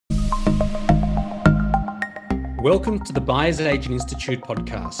Welcome to the Buyer's Agent Institute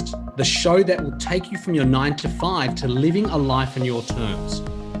podcast, the show that will take you from your 9 to 5 to living a life on your terms.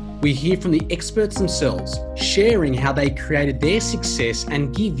 We hear from the experts themselves, sharing how they created their success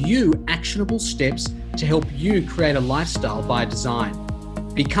and give you actionable steps to help you create a lifestyle by design.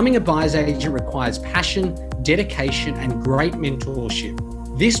 Becoming a buyer's agent requires passion, dedication, and great mentorship.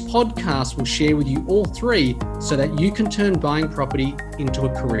 This podcast will share with you all three so that you can turn buying property into a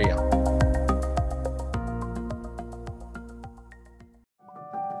career.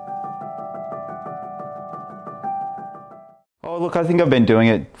 Oh, look, I think I've been doing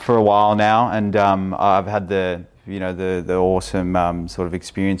it for a while now, and I've had the awesome sort of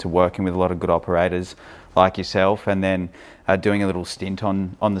experience of working with a lot of good operators like yourself, and then doing a little stint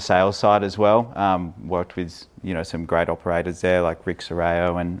on the sales side as well. Worked with some great operators there like Rick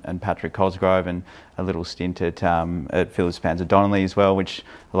Sorreo and Patrick Cosgrove, and a little stint at Phillips Panzer Donnelly as well, which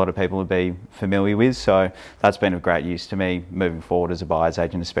a lot of people would be familiar with. So that's been of great use to me moving forward as a buyer's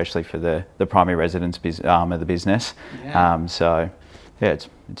agent, especially for the primary residence arm of the business. Yeah. So yeah,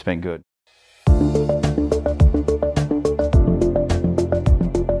 it's been good.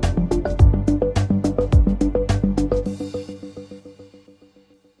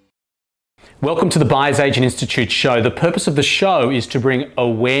 Welcome to the Buyer's Agent Institute show. The purpose of the show is to bring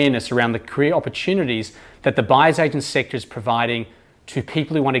awareness around the career opportunities that the buyer's agent sector is providing to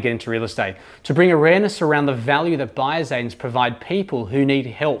people who want to get into real estate, to bring awareness around the value that buyer's agents provide people who need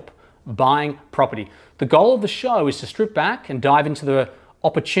help buying property. The goal of the show is to strip back and dive into the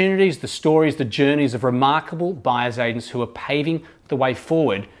opportunities, the stories, the journeys of remarkable buyer's agents who are paving the way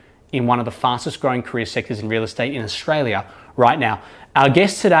forward in one of the fastest growing career sectors in real estate in Australia right now. Our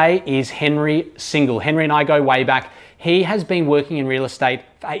guest today is Henry Single. Henry and I go way back. He has been working in real estate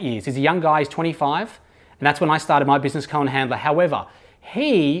for 8 years. He's a young guy, he's 25, and that's when I started my business, Cohen Handler. However,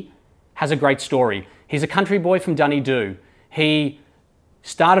 he has a great story. He's a country boy from Dunedoo. He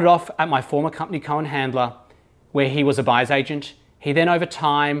started off at my former company, Cohen Handler, where he was a buyer's agent. He then over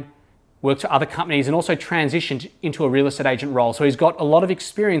time worked for other companies and also transitioned into a real estate agent role. So he's got a lot of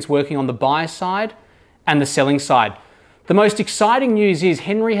experience working on the buyer side and the selling side. The most exciting news is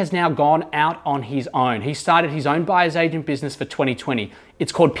Henry has now gone out on his own. He started his own buyer's agent business for 2020.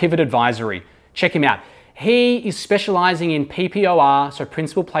 It's called Pivot Advisory. Check him out. He is specializing in PPOR, so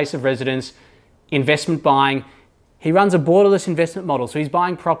principal place of residence, investment buying. He runs a borderless investment model. So he's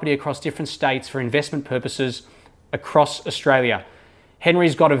buying property across different states for investment purposes across Australia.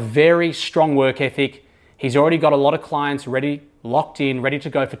 Henry's got a very strong work ethic. He's already got a lot of clients ready, locked in, ready to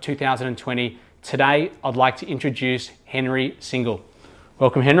go for 2020. Today, I'd like to introduce Henry Single.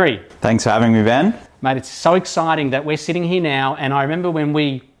 Welcome, Henry. Thanks for having me, Ben. Mate, it's so exciting that we're sitting here now, and I remember when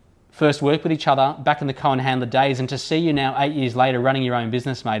we first worked with each other back in the Cohen Handler days, and to see you now 8 years later running your own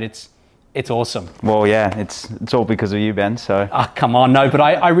business, mate, it's awesome. Well, yeah, it's all because of you, Ben, so... Oh, come on, no, but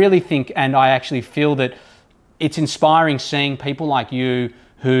I really think, and I actually feel that it's inspiring seeing people like you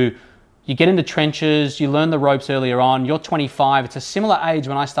who... You get in the trenches, you learn the ropes earlier on. You're 25. It's a similar age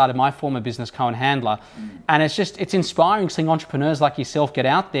when I started my former business, Cohen Handler. And it's inspiring seeing entrepreneurs like yourself get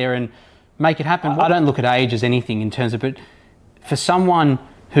out there and make it happen. I don't look at age as anything in terms of, but for someone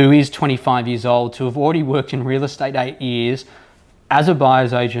who is 25 years old to have already worked in real estate 8 years as a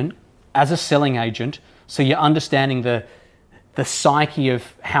buyer's agent, as a selling agent, so you're understanding the psyche of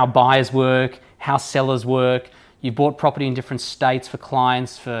how buyers work, how sellers work. You've bought property in different states for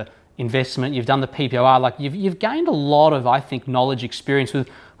clients, for investment, you've done the PPOR, like you've gained a lot of, I think, knowledge, experience with,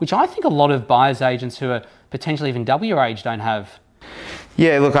 which I think a lot of buyer's agents who are potentially even double your age don't have.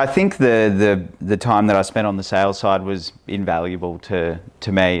 Yeah, look, I think the time that I spent on the sales side was invaluable to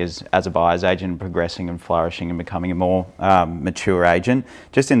me as a buyer's agent, progressing and flourishing and becoming a more mature agent,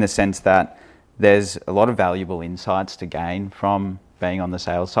 just in the sense that there's a lot of valuable insights to gain from being on the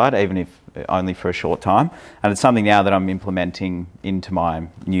sales side, even if only for a short time. And it's something now that I'm implementing into my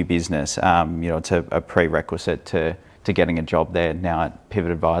new business. It's a prerequisite to getting a job there now at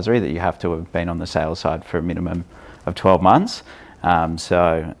Pivot Advisory, that you have to have been on the sales side for a minimum of 12 months.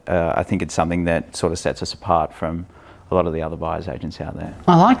 So I think it's something that sort of sets us apart from a lot of the other buyers agents out there.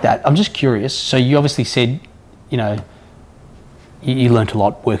 I like that. I'm just curious. So you obviously said, you learnt a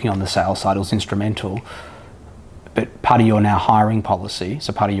lot working on the sales side. It was instrumental. But part of your now hiring policy,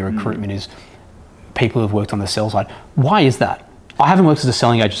 so part of your recruitment is people who have worked on the sales side. Why is that? I haven't worked as a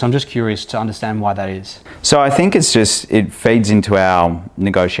selling agent, so I'm just curious to understand why that is. So I think it feeds into our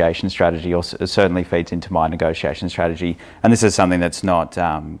negotiation strategy, or it certainly feeds into my negotiation strategy. And this is something that's not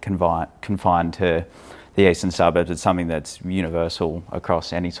confined to the eastern suburbs. It's something that's universal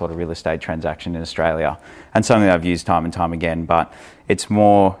across any sort of real estate transaction in Australia, and something that I've used time and time again. But it's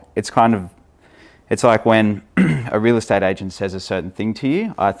it's like when a real estate agent says a certain thing to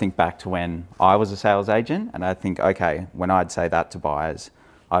you, I think back to when I was a sales agent, and I think, okay, when I'd say that to buyers,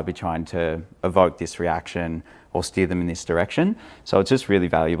 I'd be trying to evoke this reaction or steer them in this direction. So it's just really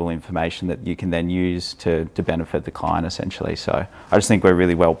valuable information that you can then use to benefit the client, essentially. So I just think we're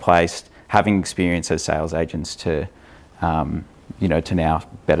really well placed, having experience as sales agents to now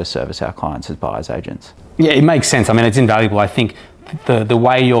better service our clients as buyers agents. Yeah, it makes sense. I mean, it's invaluable. I think the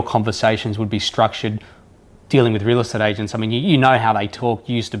way your conversations would be structured dealing with real estate agents, I mean, you know how they talk,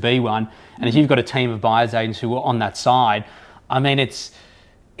 you used to be one, and if you've got a team of buyers agents who are on that side, I mean, it's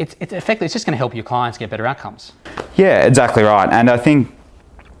effectively, it's just going to help your clients get better outcomes. Yeah, exactly right. And I think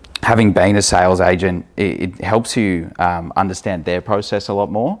having been a sales agent, it helps you understand their process a lot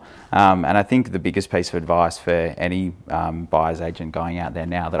more. And I think the biggest piece of advice for any buyer's agent going out there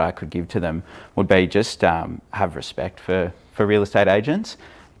now that I could give to them would be just have respect for real estate agents,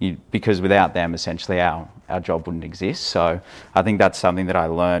 because without them, essentially our job wouldn't exist. So I think that's something that I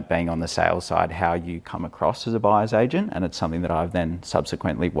learnt being on the sales side, how you come across as a buyer's agent, and it's something that I've then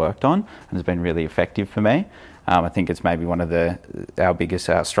subsequently worked on and has been really effective for me. I think it's maybe one of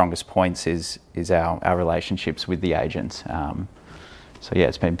our strongest points is our relationships with the agents. So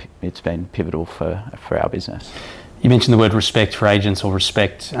yeah, it's been pivotal for our business. You mentioned the word respect for agents, or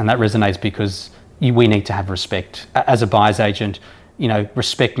respect, and that resonates because we need to have respect as a buyer's agent. You know,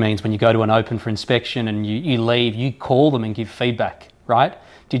 respect means when you go to an open for inspection and you leave, you call them and give feedback, right?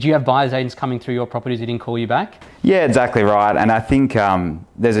 Did you have buyer's agents coming through your properties who didn't call you back? Yeah, exactly right. And I think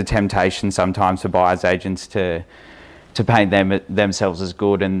there's a temptation sometimes for buyer's agents to paint themselves as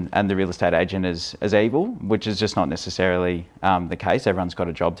good and the real estate agent as evil, which is just not necessarily the case. Everyone's got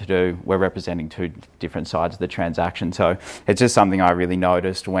a job to do. We're representing two different sides of the transaction. So it's just something I really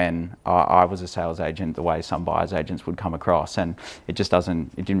noticed when I was a sales agent, the way some buyer's agents would come across, and it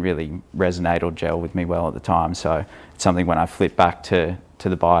didn't really resonate or gel with me well at the time. So it's something when I flipped back to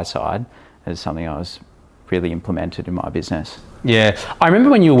the buyer side, is something I was really implemented in my business. Yeah, I remember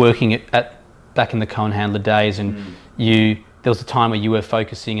when you were working back in the Cohen Handler days, and there was a time where you were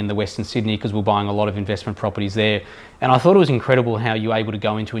focusing in the Western Sydney because we were buying a lot of investment properties there, and I thought it was incredible how you were able to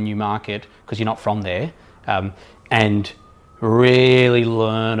go into a new market because you're not from there, and really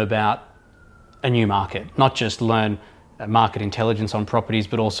learn about a new market, not just learn market intelligence on properties,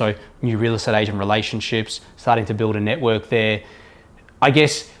 but also new real estate agent relationships, starting to build a network there. I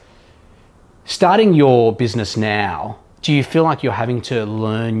guess starting your business now, do you feel like you're having to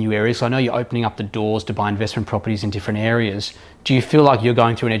learn new areas? So I know you're opening up the doors to buy investment properties in different areas. Do you feel like you're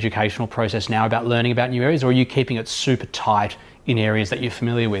going through an educational process now about learning about new areas, or are you keeping it super tight in areas that you're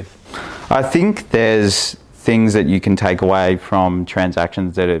familiar with? I think there's things that you can take away from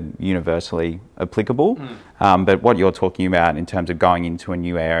transactions that are universally applicable. But what you're talking about in terms of going into a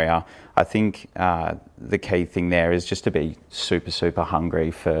new area, I think the key thing there is just to be super, super hungry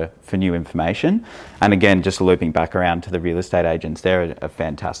for new information. And again, just looping back around to the real estate agents, they're a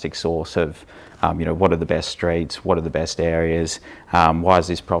fantastic source of, what are the best streets, what are the best areas, why is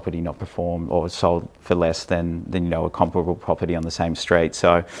this property not performed or sold for less than a comparable property on the same street.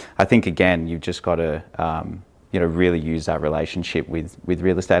 So I think, again, you've just got to, really use that relationship with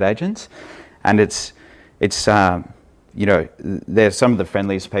real estate agents. And they're some of the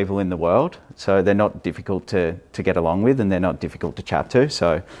friendliest people in the world, so they're not difficult to get along with, and they're not difficult to chat to.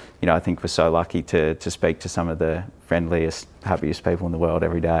 So, I think we're so lucky to speak to some of the friendliest, happiest people in the world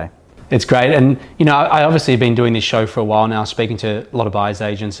every day. It's great. And, I obviously have been doing this show for a while now, speaking to a lot of buyers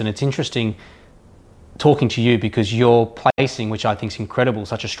agents, and it's interesting talking to you because you're placing, which I think is incredible,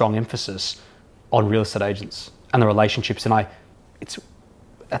 such a strong emphasis on real estate agents and the relationships. And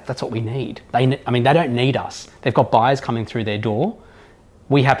that's what we need. They don't need us. They've got buyers coming through their door.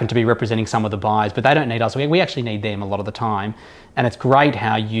 We happen to be representing some of the buyers, but they don't need us. We actually need them a lot of the time. And it's great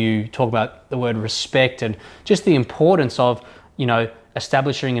how you talk about the word respect and just the importance of,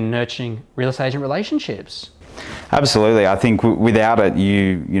 establishing and nurturing real estate agent relationships. Absolutely. I think without it,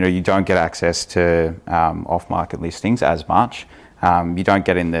 you don't get access to off-market listings as much. You don't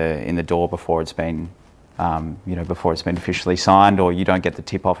get in the door before it's been officially signed, or you don't get the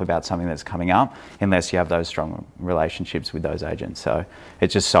tip off about something that's coming up unless you have those strong relationships with those agents. So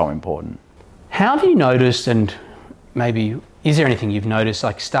it's just so important. How have you noticed, and maybe is there anything you've noticed,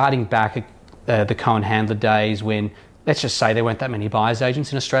 like starting back at the Cohen Handler days when, let's just say, there weren't that many buyers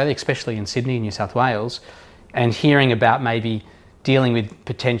agents in Australia, especially in Sydney and New South Wales, and hearing about maybe dealing with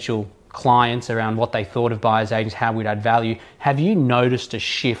potential clients around what they thought of buyers agents, how we'd add value. Have you noticed a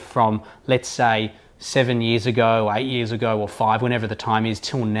shift from, let's say, 7 years ago, 8 years ago, or 5, whenever the time is,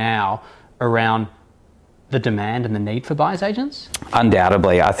 till now, around the demand and the need for buyer's agents?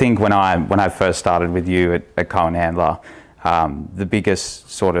 Undoubtedly. I think when I first started with you at Cohen Handler, the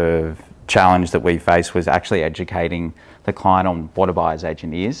biggest sort of challenge that we faced was actually educating the client on what a buyer's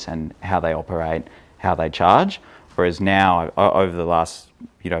agent is and how they operate, how they charge. Whereas now, over the last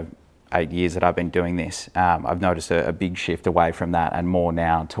 8 years that I've been doing this, I've noticed a big shift away from that and more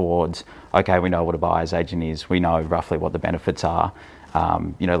now towards, okay, we know what a buyer's agent is, we know roughly what the benefits are,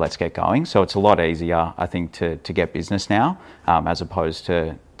 let's get going. So it's a lot easier, I think, to get business now, as opposed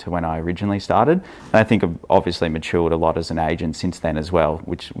to when I originally started. And I think I've obviously matured a lot as an agent since then as well,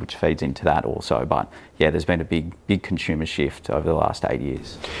 which feeds into that also. But yeah, there's been a big consumer shift over the last 8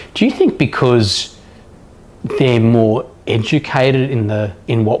 years. Do you think because they're more educated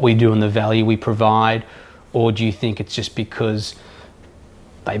in what we do and the value we provide, or do you think it's just because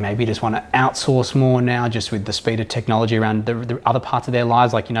they maybe just want to outsource more now, just with the speed of technology around the other parts of their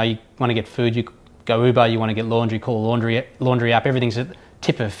lives? Like, you want to get food, you go Uber, you want to get laundry, call a laundry app, everything's at the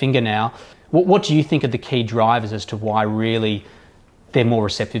tip of a finger now. What do you think are the key drivers as to why really they're more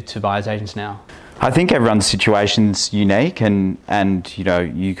receptive to buyer's agents now? I think everyone's situation's unique, and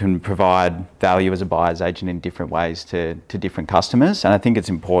you can provide value as a buyer's agent in different ways to different customers, and I think it's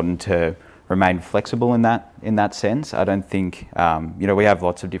important to remain flexible in that sense. I don't think we have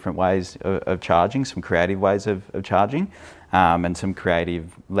lots of different ways of charging, some creative ways of charging, and some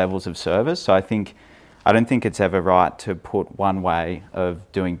creative levels of service. So I don't think it's ever right to put one way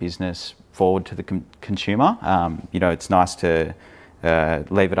of doing business forward to the consumer. It's nice to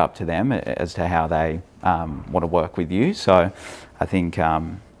leave it up to them as to how they want to work with you. So I think,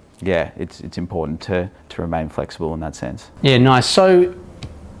 it's important to remain flexible in that sense. Yeah, nice. So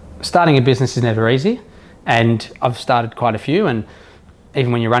starting a business is never easy, and I've started quite a few, and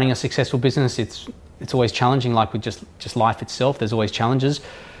even when you're running a successful business, it's always challenging, like with just life itself, there's always challenges.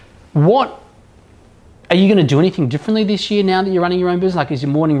 Are you going to do anything differently this year now that you're running your own business? Like, is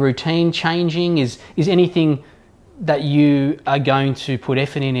your morning routine changing? Is anything that you are going to put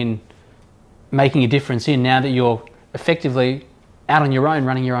effort in making a difference in now that you're effectively out on your own,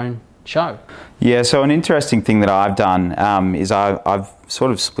 running your own show? Yeah, so an interesting thing that I've done is I've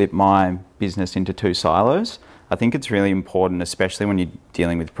sort of split my business into two silos. I think it's really important, especially when you're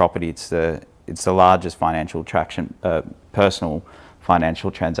dealing with property. It's the largest personal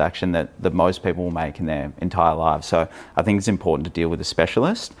financial transaction that most people will make in their entire lives. So I think it's important to deal with a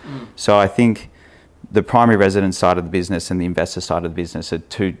specialist. So I think the primary residence side of the business and the investor side of the business are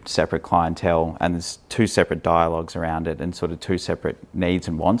two separate clientele, and there's two separate dialogues around it and sort of two separate needs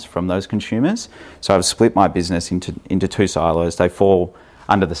and wants from those consumers. So I've split my business into two silos. They fall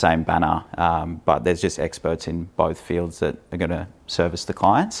under the same banner, but there's just experts in both fields that are going to service the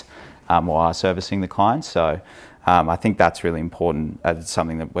clients, or are servicing the clients. So I think that's really important. It's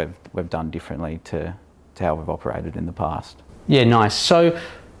something that we've done differently to how we've operated in the past. Yeah, nice. So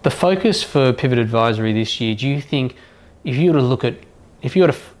the focus for Pivot Advisory this year, do you think if you were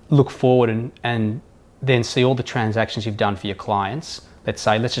to look forward and then see all the transactions you've done for your clients, let's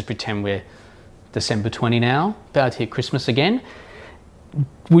just pretend we're December 20 now, about to hit Christmas again,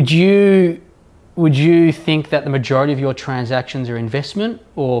 would you think that the majority of your transactions are investment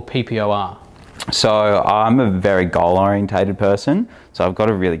or PPOR? So I'm a very goal-orientated person, so I've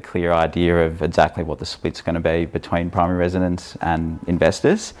got a really clear idea of exactly what the split's going to be between primary residents and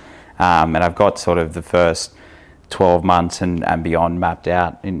investors, and I've got sort of the first 12 months and beyond mapped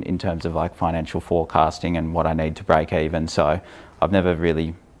out in terms of like financial forecasting and what I need to break even. So I've never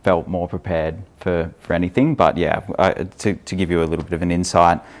really felt more prepared for anything, but yeah, to give you a little bit of an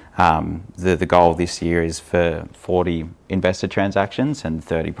insight, the goal this year is for 40 investor transactions and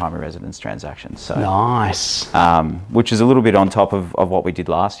 30 primary residence transactions. So nice. Which is a little bit on top of what we did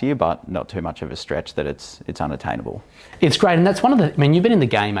last year, but not too much of a stretch that it's unattainable. It's great, and that's you've been in the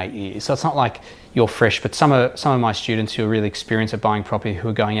game 8 years, so it's not like you're fresh, but some of my students who are really experienced at buying property, who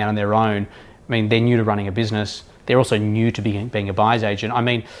are going out on their own, they're new to running a business. They're also new to being a buyer's agent.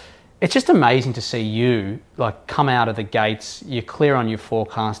 It's just amazing to see you come out of the gates. You're clear on your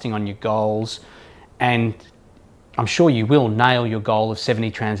forecasting, on your goals, and I'm sure you will nail your goal of 70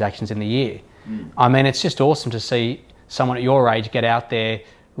 transactions in the year. It's just awesome to see someone at your age get out there,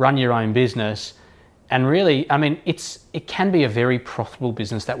 run your own business, and really, it can be a very profitable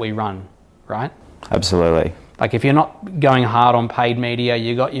business that we run, right? Absolutely. Like if you're not going hard on paid media,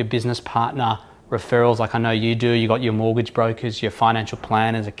 you got your business partner referrals, like I know you do, you got your mortgage brokers, your financial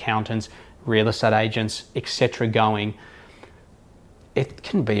planners, accountants, real estate agents, etc. going. It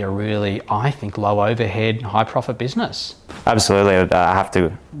can be a really, I think, low overhead, high profit business. Absolutely. I have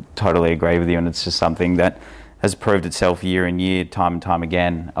to totally agree with you, and it's just something that has proved itself year in year, time and time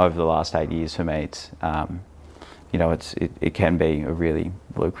again over the last 8 years for me. It's it can be a really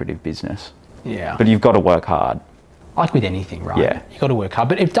lucrative business. Yeah. But you've got to work hard. Like with anything, right? Yeah. You've got to work hard,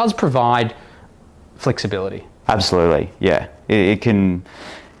 but it does provide flexibility. Absolutely, yeah. It can.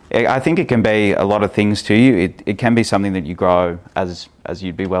 I think it can be a lot of things to you. It can be something that you grow, as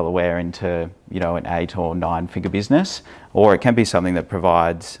you'd be well aware, into an 8 or 9 figure business, or it can be something that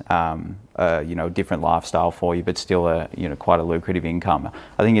provides a different lifestyle for you, but still quite a lucrative income.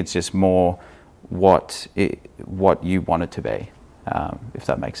 I think it's just more what you want it to be, if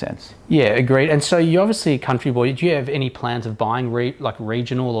that makes sense. Yeah, agreed. And so you're obviously a country boy. Do you have any plans of buying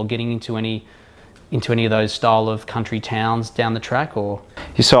regional or getting into any of those style of country towns down the track, or?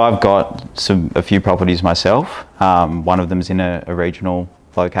 So I've got a few properties myself. One of them's in a regional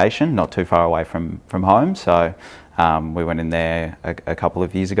location, not too far away from home. So we went in there a couple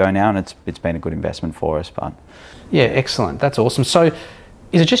of years ago now, and it's been a good investment for us. But yeah, excellent. That's awesome. So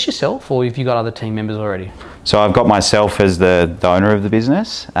is it just yourself, or have you got other team members already? So I've got myself as the owner of the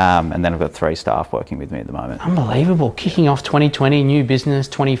business, and then I've got 3 staff working with me at the moment. Unbelievable. Kicking off 2020, new business,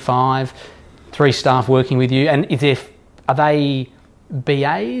 25, 3 staff working with you. And are they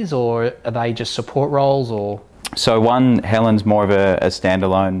BAs, or are they just support roles, or? So Helen's more of a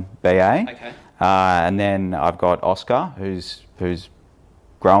standalone BA. Okay. And then I've got Oscar, who's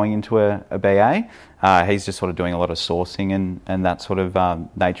growing into a BA. He's just sort of doing a lot of sourcing and that sort of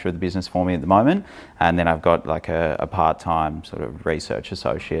nature of the business for me at the moment. And then I've got like a part-time sort of research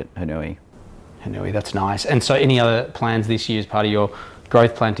associate, Hanui. Hanui, that's nice. And so any other plans this year as part of your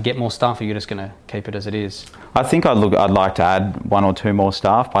growth plan to get more staff, or you're just going to keep it as it is? I think I'd like to add 1 or 2 more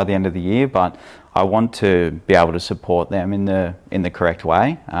staff by the end of the year, but I want to be able to support them in the correct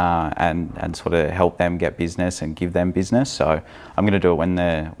way, and sort of help them get business and give them business. So I'm going to do it when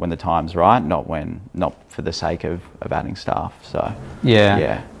the time's right, not for the sake of adding staff. So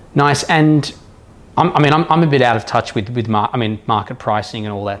yeah, nice. And I'm a bit out of touch with market pricing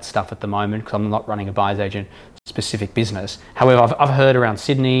and all that stuff at the moment, because I'm not running a buyer's agent specific business. However, I've heard around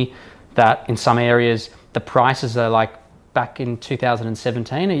Sydney that in some areas the prices are like back in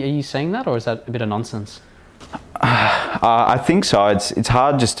 2017. Are you seeing that, or is that a bit of nonsense? I think so. It's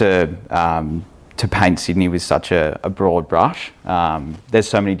hard just to paint Sydney with such a broad brush. There's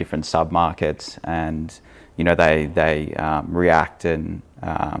so many different sub-markets, and they react and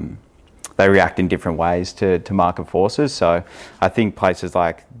they react in different ways to market forces. So I think places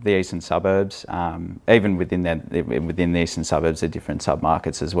like the eastern suburbs, even within the eastern suburbs, there are different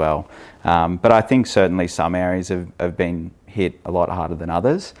sub-markets as well. But I think certainly some areas have been hit a lot harder than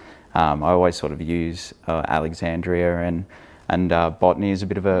others. I always sort of use Alexandria and Botany as a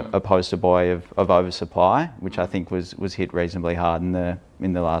bit of a poster boy of oversupply, which I think was hit reasonably hard in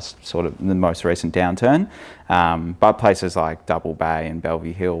the last sort of the most recent downturn. But places like Double Bay and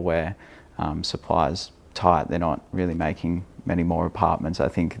Bellevue Hill, where supply's tight, they're not really making many more apartments. I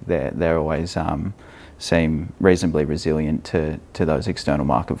think they're always seem reasonably resilient to those external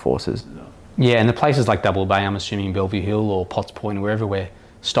market forces. Yeah, and the places like Double Bay, I'm assuming Bellevue Hill or Potts Point, or wherever where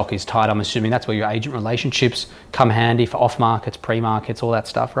stock is tight, I'm assuming that's where your agent relationships come handy for off markets, pre-markets, all that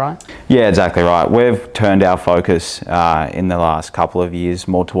stuff, right? Yeah, exactly right. We've turned our focus in the last couple of years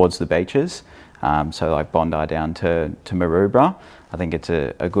more towards the beaches, so like Bondi down to Maroubra. I think it's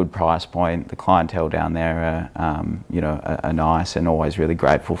a good price point. The clientele down there are nice and always really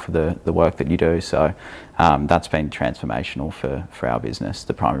grateful for the work that you do. So that's been transformational for our business,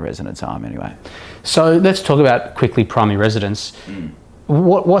 the primary residence arm anyway. So let's talk about quickly primary residence.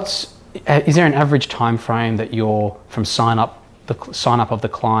 Is there an average time frame that you're from sign up of the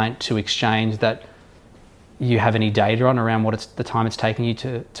client to exchange that you have any data on around the time it's taken you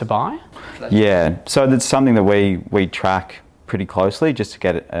to buy? Yeah, so that's something that we track pretty closely, just to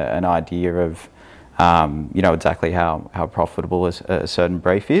get an idea of exactly how profitable a certain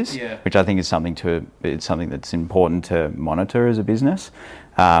brief is, which I think is something that's important to monitor as a business.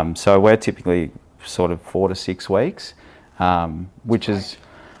 So we're typically sort of 4 to 6 weeks, which is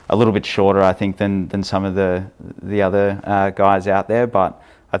a little bit shorter, I think, than some of the other guys out there. But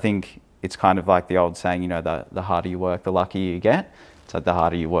I think it's kind of like the old saying, the harder you work, the luckier you get. So the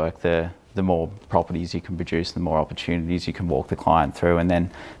harder you work, the more properties you can produce, the more opportunities you can walk the client through, and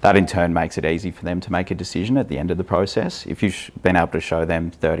then that in turn makes it easy for them to make a decision at the end of the process. If you've been able to show them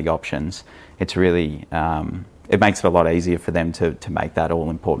 30 options, it's really it makes it a lot easier for them to make that all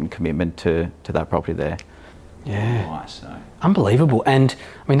important commitment to that property there. Yeah, nice. Unbelievable. And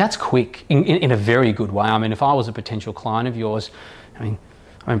I mean, that's quick in a very good way. I mean, if I was a potential client of yours, I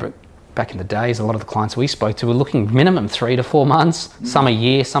remember back in the days, a lot of the clients we spoke to were looking minimum 3 to 4 months, some a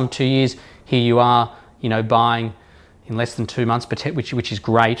year, some 2 years. Here you are, buying in less than 2 months, which is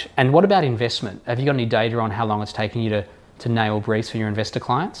great. And what about investment? Have you got any data on how long it's taken you to nail briefs for your investor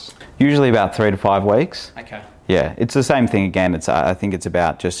clients? Usually about 3 to 5 weeks. Okay. Yeah, it's the same thing again. I think it's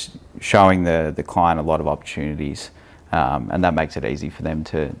about just showing the client a lot of opportunities, and that makes it easy for them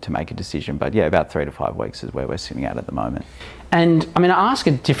to make a decision. But yeah, about 3 to 5 weeks is where we're sitting at the moment. And I ask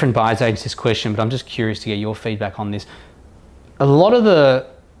a different buyer's agents this question, but I'm just curious to get your feedback on this. A lot of the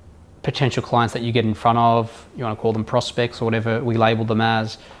potential clients that you get in front of, you want to call them prospects or whatever we label them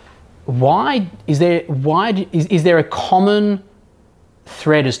as, is there a common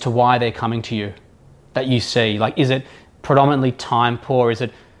thread as to why they're coming to you that you see? Like, is it predominantly time poor? Is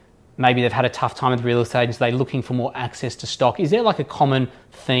it maybe they've had a tough time with real estate and so they're looking for more access to stock? Is there like a common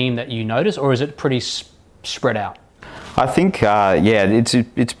theme that you notice, or is it pretty spread out? I think,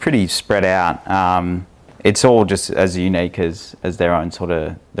 it's pretty spread out. It's all just as unique as their own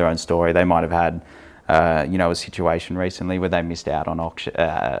story. They might have had, a situation recently where they missed out on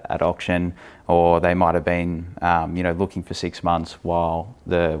at auction, or they might have been, looking for 6 months while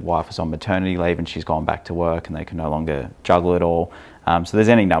the wife was on maternity leave and she's gone back to work and they can no longer juggle it all. So there's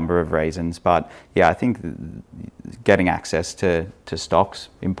any number of reasons, but yeah, I think getting access to stock's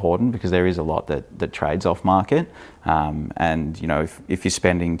important because there is a lot that trades off market. And if you're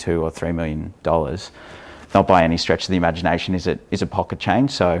spending $2 or $3 million, not by any stretch of the imagination is it pocket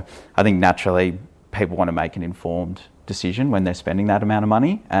change. So I think naturally people want to make an informed decision when they're spending that amount of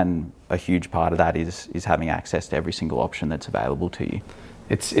money, and a huge part of that is having access to every single option that's available to you.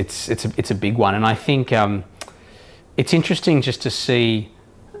 It's a big one, and I think it's interesting just to see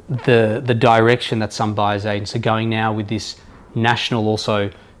the direction that some buyers agents are going now with this national also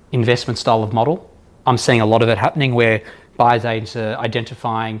investment style of model. I'm seeing a lot of it happening where buyers agents are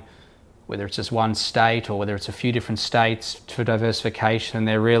identifying whether it's just one state or whether it's a few different states for diversification, and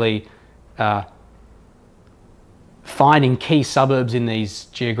they're really finding key suburbs in these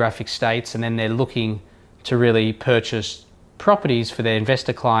geographic states, and then they're looking to really purchase properties for their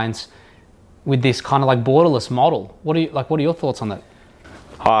investor clients with this kind of like borderless model. What are your thoughts on that?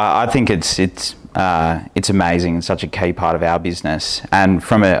 I think it's amazing. It's such a key part of our business, and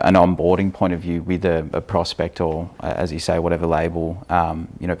from an onboarding point of view with a prospect, or as you say, whatever label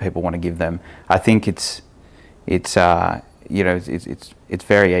people want to give them. I think it's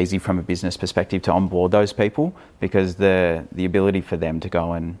very easy from a business perspective to onboard those people, because the ability for them to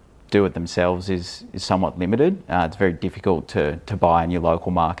go and do it themselves is somewhat limited. It's very difficult to buy in your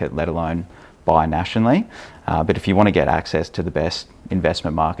local market, let alone buy nationally. But if you want to get access to the best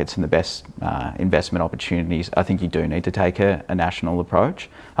investment markets and the best investment opportunities, I think you do need to take a national approach.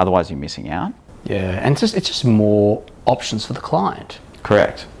 Otherwise, you're missing out. Yeah, and it's just more options for the client.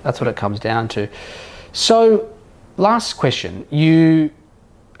 Correct. That's what it comes down to. So, last question. You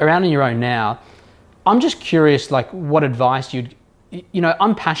are out on your own now. I'm just curious, like, what advice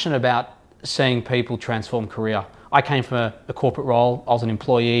I'm passionate about seeing people transform career. I came from a corporate role. I was an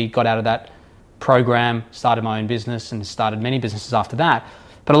employee, got out of that program, started my own business and started many businesses after that.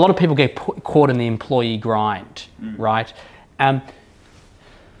 But a lot of people get caught in the employee grind, right?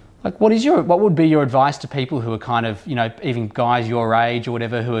 What would be your advice to people who are kind of, even guys your age or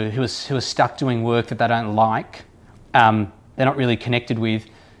whatever, who are stuck doing work that they don't like, they're not really connected with,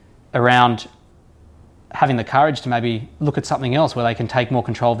 around having the courage to maybe look at something else where they can take more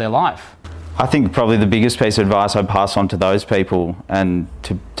control of their life? I think probably the biggest piece of advice I'd pass on to those people, and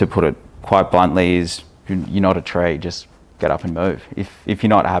to put it quite bluntly, is you're not a tree, just get up and move. If you're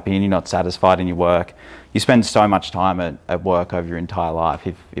not happy and you're not satisfied in your work, you spend so much time at work over your entire life.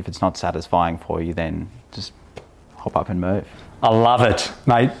 If it's not satisfying for you, then just hop up and move. I love it,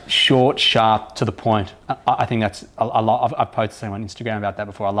 mate. Short, sharp, to the point. I think that's a lot. I've posted something on Instagram about that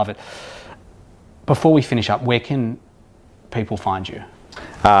before. I love it. Before we finish up, where can people find you?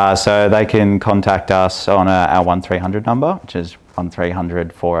 So they can contact us on our 1300 number, which is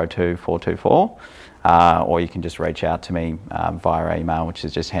 1300 402 424, or you can just reach out to me via email, which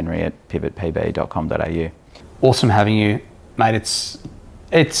is just henry@pivotpb.com.au. Awesome having you, mate.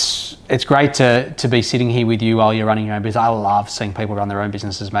 It's great to be sitting here with you while you're running your own business. I love seeing people run their own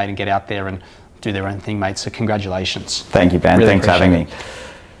businesses, mate, and get out there and do their own thing, mate. So congratulations. Thank you, Ben. Really Thanks for having me.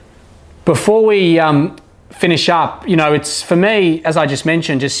 Before we finish up, it's for me, as I just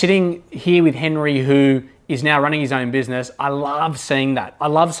mentioned, just sitting here with Henry, who is now running his own business. I love seeing that. I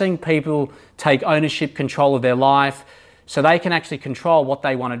love seeing people take ownership, control of their life, so they can actually control what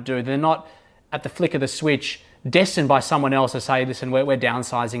they want to do. They're not at the flick of the switch, destined by someone else to say, listen, we're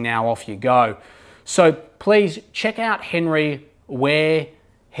downsizing now, off you go. So please check out Henry, where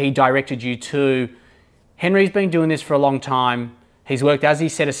he directed you to. Henry's been doing this for a long time. He's worked, as he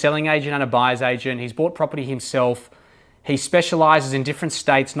said, a selling agent and a buyer's agent. He's bought property himself. He specialises in different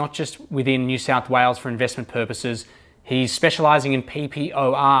states, not just within New South Wales for investment purposes. He's specialising in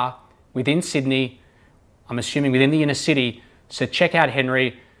PPOR within Sydney, I'm assuming within the inner city. So check out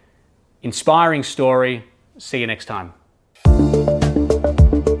Henry. Inspiring story. See you next time.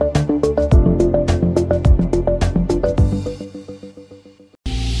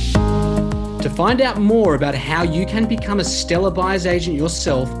 To find out more about how you can become a stellar buyer's agent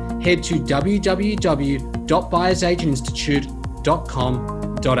yourself, head to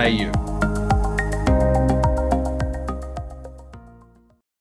www.buyersagentinstitute.com.au.